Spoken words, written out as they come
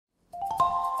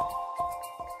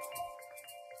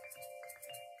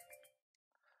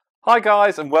Hi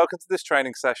guys, and welcome to this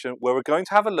training session where we're going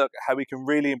to have a look at how we can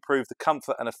really improve the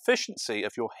comfort and efficiency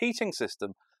of your heating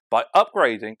system by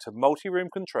upgrading to multi-room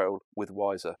control with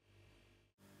𝗿𝗍𝗳.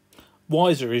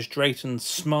 𝗿𝗍𝗳 is Drayton's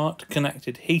smart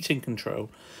connected heating control,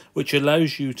 which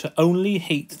allows you to only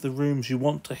heat the rooms you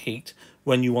want to heat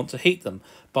when you want to heat them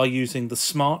by using the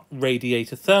smart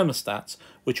radiator thermostats,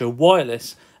 which are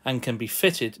wireless and can be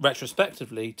fitted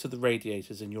retrospectively to the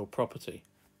radiators in your property.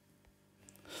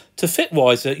 To fit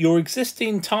𝗿𝗍𝗳, your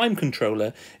existing time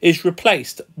controller is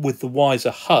replaced with the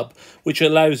𝗿𝗍𝗳 hub, which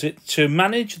allows it to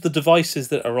manage the devices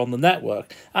that are on the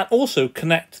network and also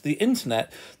connect to the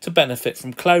internet to benefit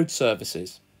from cloud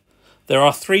services. There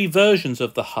are 3 versions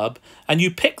of the hub, and you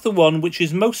pick the one which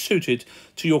is most suited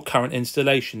to your current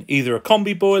installation, either a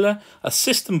combi boiler, a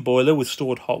system boiler with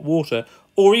stored hot water,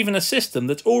 or even a system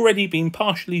that's already been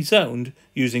partially zoned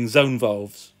using zone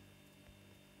valves.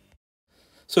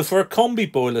 So for a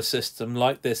combi boiler system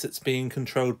like this that's being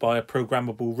controlled by a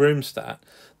programmable room stat,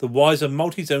 the 𝗿𝗍𝗳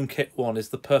multi-zone kit 1 is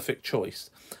the perfect choice.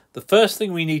 The first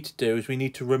thing we need to do is we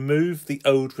need to remove the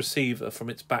𝗿𝗏 receiver from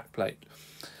its backplate.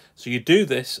 So you do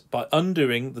this by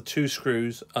undoing the 2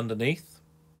 screws underneath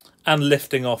and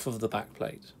lifting off of the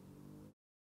backplate.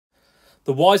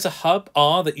 The 𝗿𝗍𝗳 hub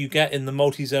R that you get in the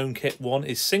multi-zone kit 1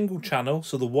 is single channel,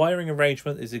 so the wiring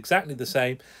arrangement is exactly the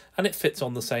same and it fits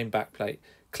on the same backplate.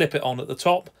 Clip it on at the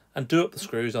top and do up the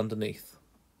screws underneath.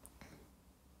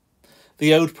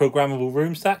 The 𝗿𝗏 programmable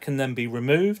room stat can then be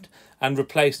removed and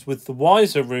replaced with the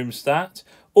𝗿𝗍𝗳 room stat,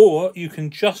 or you can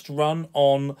just run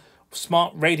on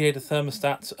smart radiator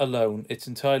thermostats alone. It's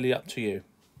entirely up to you.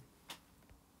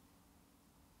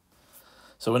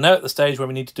 So we're now at the stage where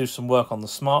we need to do some work on the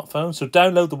smartphone. So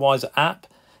download the 𝗿𝗍𝗳 app,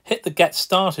 hit the Get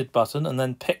Started button and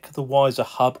then pick the 𝗿𝗍𝗳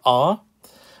hub R.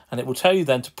 And it will tell you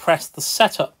then to press the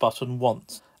setup button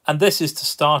once. And this is to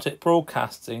start it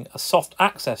broadcasting a soft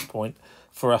access point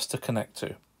for us to connect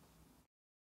to.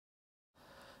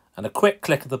 And a quick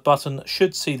click of the button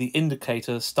should see the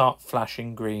indicator start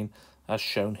flashing green as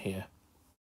shown here.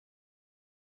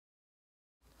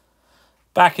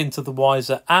 Back into the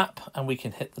𝗿𝗍𝗳 app and we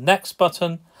can hit the next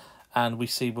button and we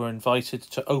see we're invited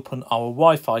to open our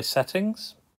Wi-Fi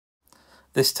settings.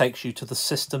 This takes you to the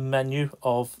system menu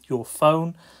of your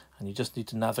phone. And you just need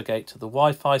to navigate to the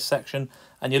Wi-Fi section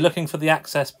and you're looking for the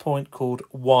access point called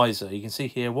𝗿𝗍𝗳. You can see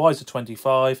here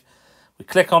𝗿𝗍𝗳25. We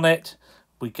click on it,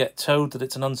 we get told that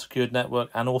it's an unsecured network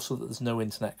and also that there's no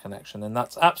internet connection, and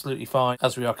that's absolutely fine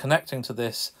as we are connecting to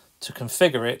this to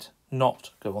configure it not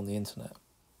go on the internet.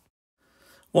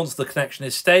 Once the connection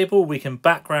is stable, we can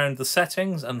background the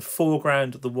settings and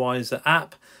foreground the 𝗿𝗍𝗳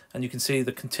app, and you can see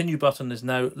the continue button is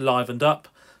now livened up,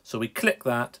 so we click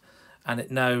that and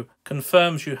it now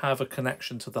confirms you have a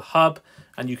connection to the hub,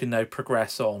 and you can now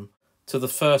progress on to the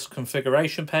first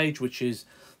configuration page, which is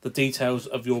the details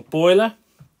of your boiler.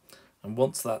 And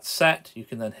once that's set, you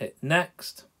can then hit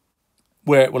next,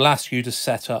 where it will ask you to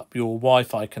set up your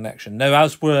Wi-Fi connection. Now,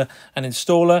 as we're an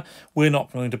installer, we're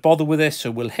not going to bother with this, so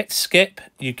we'll hit skip.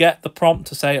 You get the prompt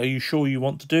to say, are you sure you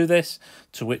want to do this?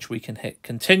 To which we can hit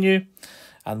continue,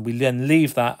 and we then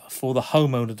leave that for the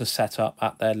homeowner to set up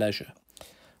at their leisure.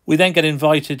 We then get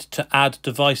invited to add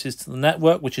devices to the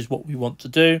network, which is what we want to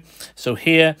do. So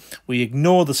here we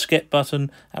ignore the skip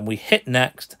button and we hit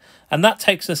next, and that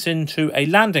takes us into a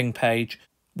landing page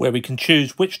where we can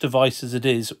choose which devices it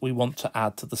is we want to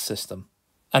add to the system.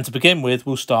 And to begin with,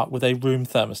 we'll start with a room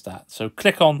thermostat. So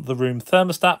click on the room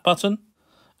thermostat button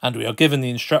and we are given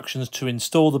the instructions to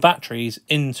install the batteries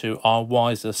into our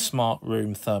𝗿𝗍𝗳 smart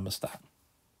room thermostat.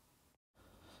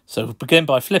 So begin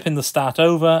by flipping the stat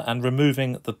over and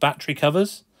removing the battery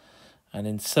covers and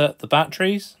insert the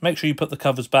batteries. Make sure you put the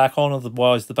covers back on,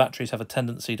 otherwise the batteries have a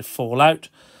tendency to fall out.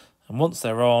 And once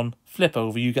they're on, flip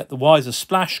over, you get the 𝗿𝗍𝗳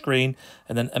splash screen,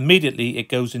 and then immediately it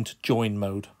goes into join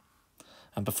mode.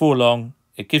 And before long,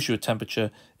 it gives you a temperature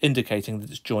indicating that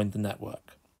it's joined the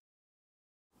network.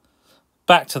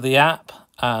 Back to the app,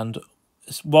 and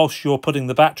whilst you're putting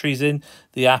the batteries in,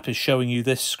 the app is showing you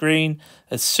this screen.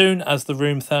 As soon as the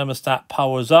room thermostat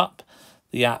powers up,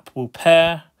 the app will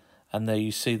pair, and there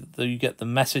you see that you get the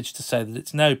message to say that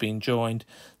it's now been joined.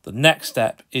 The next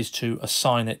step is to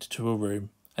assign it to a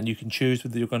room, and you can choose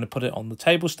whether you're going to put it on the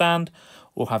table stand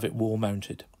or have it wall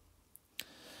mounted.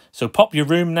 So pop your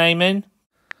room name in,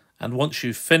 and once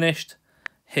you've finished,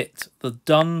 hit the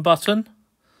done button,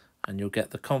 and you'll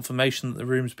get the confirmation that the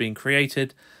room's been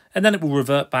created, and then it will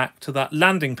revert back to that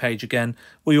landing page again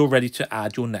where you're ready to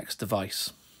add your next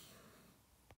device.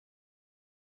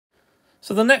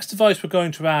 So the next device we're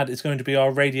going to add is going to be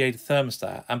our radiator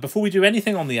thermostat. And before we do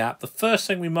anything on the app, the first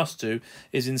thing we must do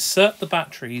is insert the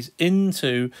batteries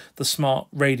into the smart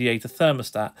radiator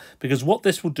thermostat, because what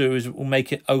this will do is it will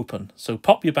make it open. So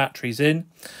pop your batteries in.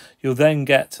 You'll then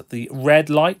get the red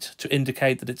light to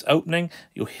indicate that it's opening.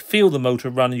 You'll feel the motor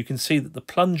run and you can see that the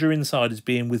plunger inside is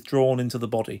being withdrawn into the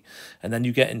body. And then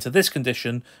you get into this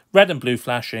condition, red and blue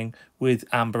flashing with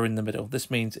amber in the middle. This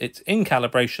means it's in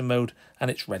calibration mode and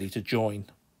it's ready to join.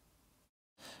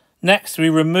 Next, we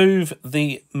remove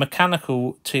the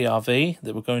mechanical TRV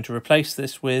that we're going to replace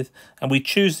this with, and we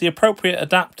choose the appropriate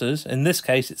adapters. In this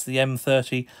case, it's the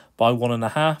𝗵𝗫𝗁𝗍 by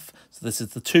 1.5. So this is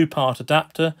the 2-part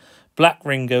adapter. Black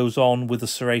ring goes on with the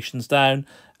serrations down,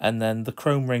 and then the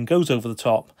chrome ring goes over the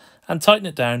top, and tighten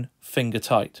it down finger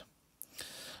tight.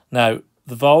 Now,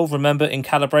 the valve, remember, in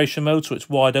calibration mode, so it's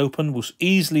wide open, will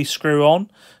easily screw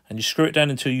on, and you screw it down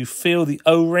until you feel the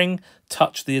O-ring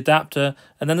touch the adapter,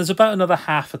 and then there's about another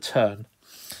half a turn.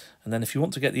 And then if you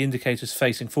want to get the indicators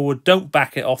facing forward, don't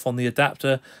back it off on the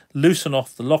adapter, loosen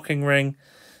off the locking ring,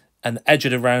 and edge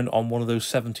it around on one of those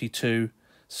 72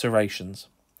 serrations.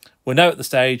 We're now at the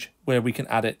stage where we can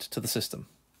add it to the system.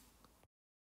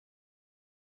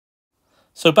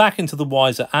 So back into the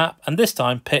𝗁𝗍𝗳 app, and this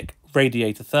time pick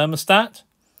radiator thermostat.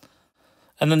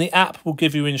 And then the app will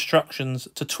give you instructions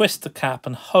to twist the cap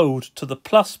and hold to the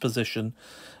plus position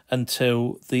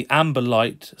until the amber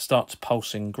light starts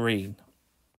pulsing green.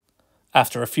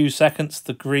 After a few seconds,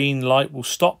 the green light will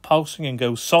stop pulsing and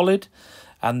go solid,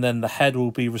 and then the head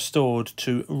will be restored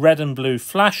to red and blue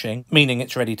flashing, meaning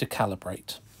it's ready to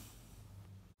calibrate.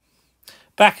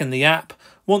 Back in the app,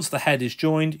 once the head is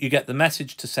joined, you get the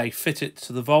message to say fit it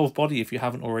to the valve body if you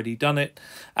haven't already done it,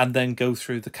 and then go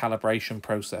through the calibration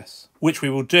process, which we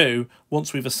will do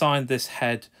once we've assigned this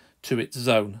head to its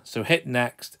zone. So hit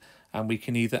next, and we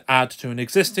can either add to an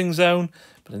existing zone,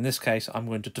 but in this case I'm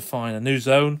going to define a new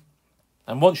zone,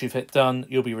 and once you've hit done,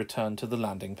 you'll be returned to the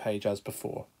landing page as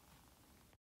before.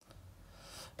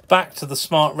 Back to the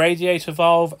smart radiator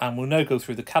valve, and we'll now go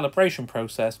through the calibration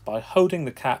process by holding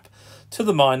the cap to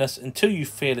the minus until you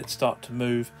feel it start to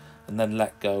move, and then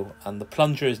let go, and the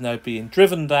plunger is now being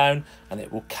driven down and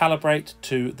it will calibrate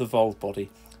to the valve body.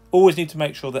 Always need to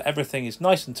make sure that everything is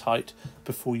nice and tight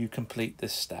before you complete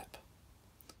this step.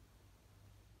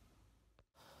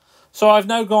 So I've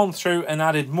now gone through and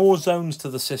added more zones to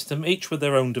the system, each with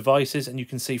their own devices, and you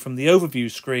can see from the overview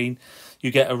screen,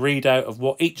 you get a readout of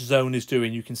what each zone is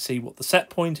doing. You can see what the set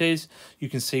point is, you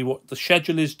can see what the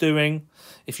schedule is doing.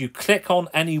 If you click on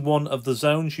any one of the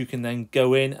zones, you can then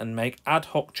go in and make ad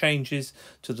hoc changes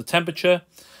to the temperature.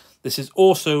 This is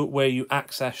also where you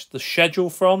access the schedule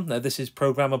from. Now, this is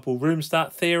programmable room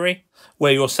start theory,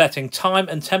 where you're setting time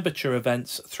and temperature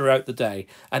events throughout the day.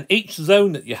 And each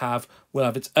zone that you have will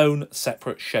have its own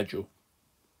separate schedule.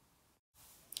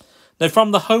 Now, from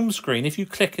the home screen, if you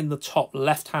click in the top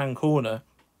left-hand corner,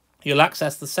 you'll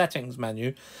access the settings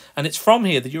menu, and it's from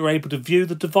here that you're able to view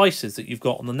the devices that you've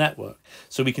got on the network.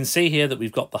 So we can see here that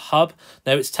we've got the hub.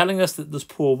 Now it's telling us that there's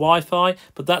poor Wi-Fi,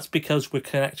 but that's because we're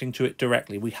connecting to it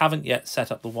directly. We haven't yet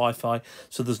set up the Wi-Fi,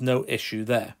 so there's no issue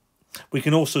there. We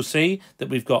can also see that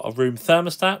we've got a room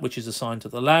thermostat, which is assigned to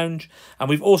the lounge, and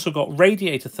we've also got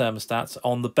radiator thermostats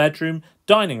on the bedroom,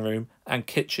 dining room and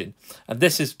kitchen. And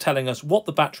this is telling us what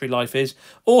the battery life is.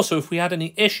 Also, if we had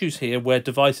any issues here where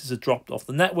devices are dropped off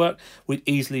the network, we'd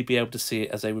easily be able to see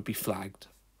it as they would be flagged.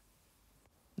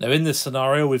 Now, in this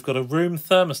scenario, we've got a room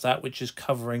thermostat, which is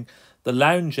covering the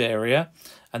lounge area,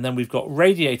 and then we've got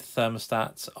radiator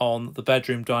thermostats on the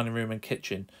bedroom, dining room and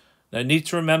kitchen. Now, you need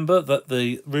to remember that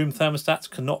the room thermostats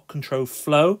cannot control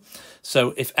flow.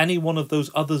 So if any one of those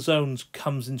other zones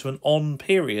comes into an on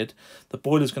period, the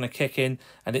boiler's going to kick in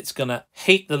and it's going to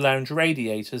heat the lounge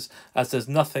radiators, as there's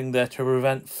nothing there to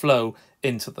prevent flow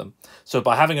into them. So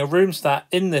by having a room stat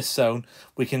in this zone,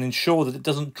 we can ensure that it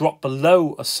doesn't drop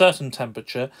below a certain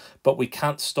temperature, but we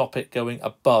can't stop it going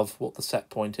above what the set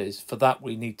point is. For that,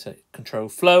 we need to control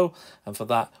flow, and for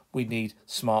that, we need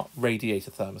smart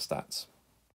radiator thermostats.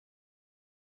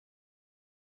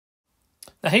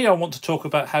 Now here I want to talk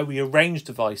about how we arrange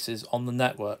devices on the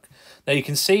network. Now you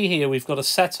can see here we've got a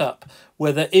setup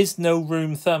where there is no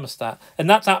room thermostat, and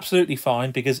that's absolutely fine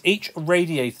because each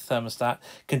radiator thermostat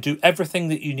can do everything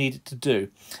that you need it to do.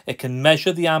 It can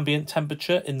measure the ambient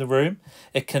temperature in the room,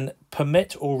 it can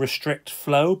permit or restrict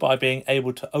flow by being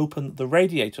able to open the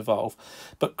radiator valve,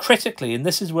 but critically, and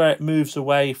this is where it moves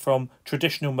away from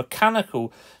traditional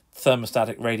mechanical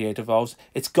thermostatic radiator valves,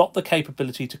 it's got the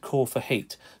capability to call for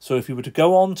heat. So if you were to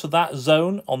go on to that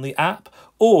zone on the app,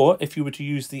 or if you were to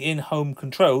use the in-home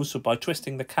controls, so by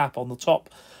twisting the cap on the top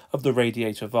of the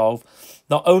radiator valve,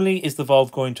 not only is the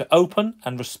valve going to open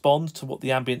and respond to what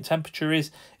the ambient temperature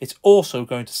is, it's also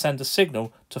going to send a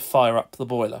signal to fire up the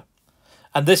boiler.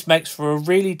 And this makes for a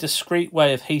really discreet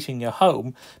way of heating your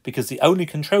home because the only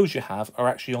controls you have are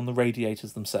actually on the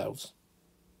radiators themselves.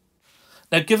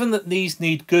 Now, given that these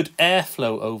need good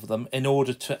airflow over them in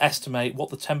order to estimate what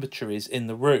the temperature is in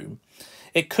the room,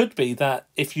 it could be that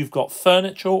if you've got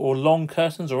furniture or long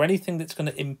curtains or anything that's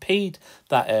going to impede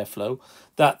that airflow,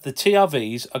 that the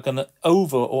TRVs are going to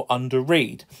over or under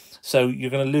read. So you're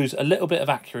going to lose a little bit of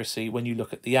accuracy when you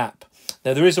look at the app.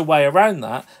 Now, there is a way around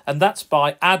that, and that's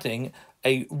by adding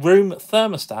a room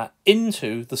thermostat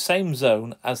into the same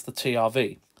zone as the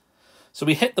TRV. So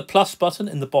we hit the plus button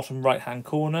in the bottom right hand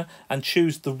corner and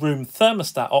choose the room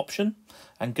thermostat option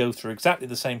and go through exactly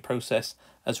the same process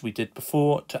as we did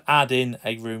before to add in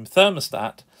a room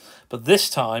thermostat. But this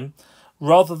time,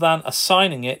 rather than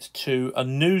assigning it to a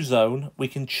new zone, we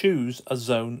can choose a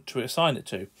zone to assign it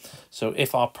to. So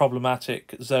if our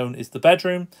problematic zone is the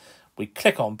bedroom, we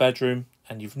click on bedroom,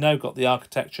 and you've now got the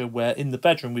architecture where in the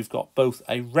bedroom we've got both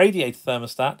a radiator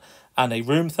thermostat and a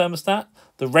room thermostat.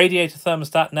 The radiator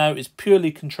thermostat now is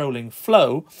purely controlling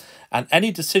flow, and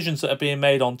any decisions that are being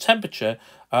made on temperature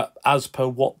are as per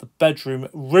what the bedroom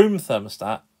room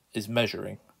thermostat is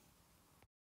measuring.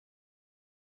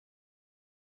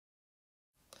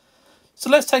 So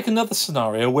let's take another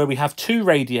scenario where we have two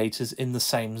radiators in the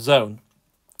same zone.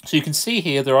 So you can see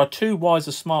here there are two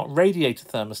Wisr Smart radiator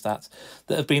thermostats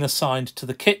that have been assigned to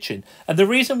the kitchen. And the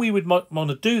reason we would want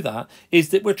to do that is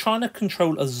that we're trying to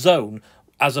control a zone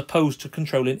as opposed to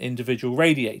controlling individual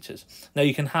radiators. Now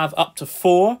you can have up to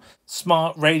 4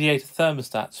 smart radiator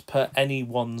thermostats per any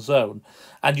one zone.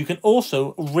 And you can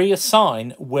also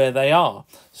reassign where they are.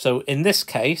 So in this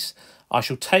case, I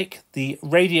shall take the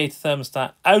radiator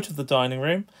thermostat out of the dining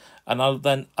room and I'll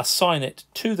then assign it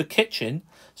to the kitchen.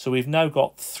 So we've now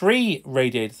got 3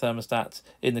 radiator thermostats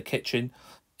in the kitchen,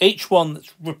 each one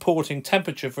that's reporting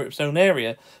temperature for its own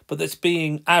area, but that's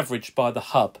being averaged by the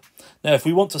hub. Now, if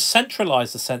we want to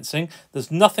centralize the sensing, there's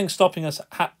nothing stopping us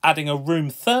adding a room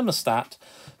thermostat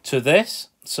to this.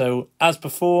 So as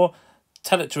before,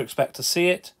 tell it to expect to see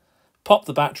it, pop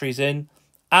the batteries in,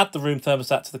 add the room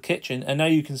thermostat to the kitchen, and now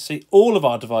you can see all of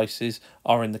our devices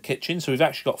are in the kitchen. So we've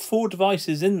actually got 4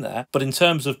 devices in there, but in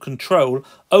terms of control,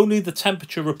 only the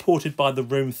temperature reported by the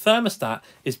room thermostat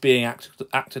is being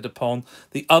acted upon.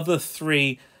 The other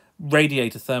 3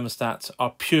 radiator thermostats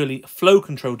are purely flow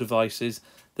control devices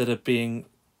that are being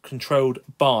controlled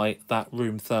by that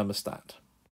room thermostat.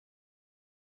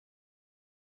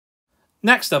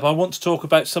 Next up, I want to talk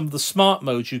about some of the smart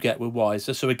modes you get with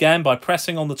Wisr. So again, by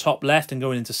pressing on the top left and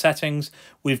going into settings,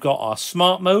 we've got our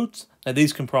smart modes. Now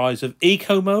these comprise of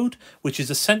eco mode, which is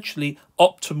essentially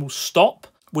optimal stop,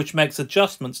 which makes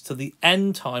adjustments to the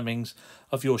end timings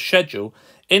of your schedule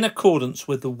in accordance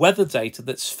with the weather data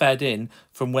that's fed in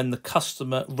from when the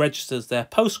customer registers their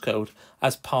postcode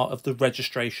as part of the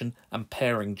registration and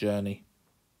pairing journey.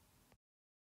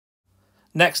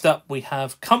 Next up, we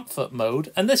have comfort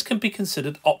mode, and this can be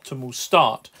considered optimal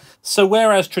start. So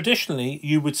whereas traditionally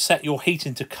you would set your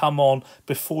heating to come on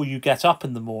before you get up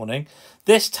in the morning,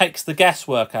 this takes the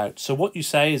guesswork out. So what you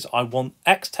say is, I want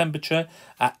X temperature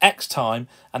at X time,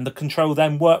 and the control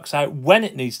then works out when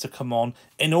it needs to come on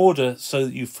in order so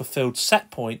that you've fulfilled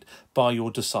set point by your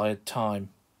desired time.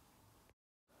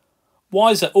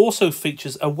 Wisr also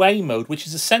features away mode, which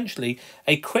is essentially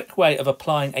a quick way of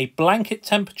applying a blanket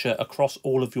temperature across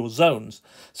all of your zones.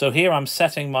 So here I'm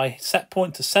setting my set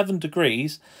point to 7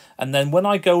 degrees, and then when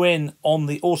I go in on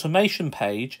the automation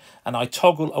page and I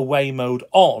toggle away mode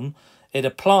on, it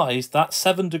applies that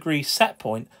 7-degree set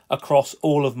point across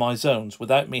all of my zones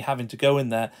without me having to go in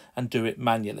there and do it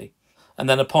manually. And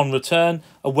then upon return,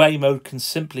 away mode can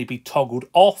simply be toggled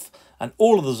off and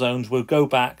all of the zones will go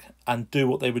back and do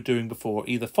what they were doing before,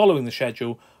 either following the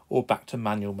schedule or back to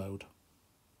manual mode.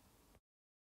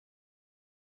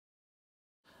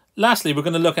 Lastly, we're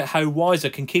going to look at how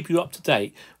Wisr can keep you up to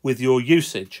date with your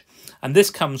usage. And this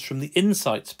comes from the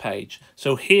Insights page.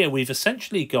 So here we've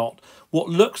essentially got what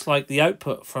looks like the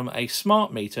output from a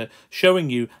smart meter showing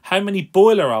you how many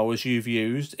boiler hours you've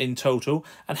used in total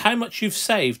and how much you've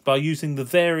saved by using the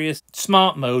various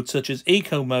smart modes such as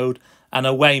eco mode and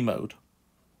away mode.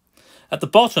 At the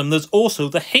bottom, there's also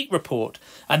the heat report,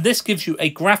 and this gives you a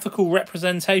graphical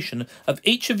representation of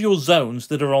each of your zones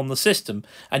that are on the system.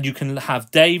 And you can have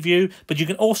day view, but you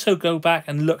can also go back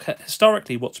and look at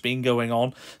historically what's been going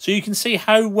on, so you can see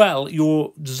how well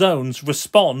your zones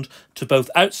respond to both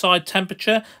outside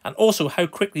temperature and also how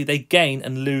quickly they gain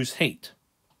and lose heat.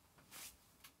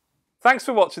 Thanks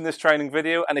for watching this training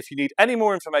video, and if you need any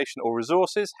more information or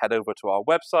resources, head over to our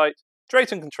website,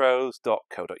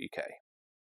 draytoncontrols.co.uk.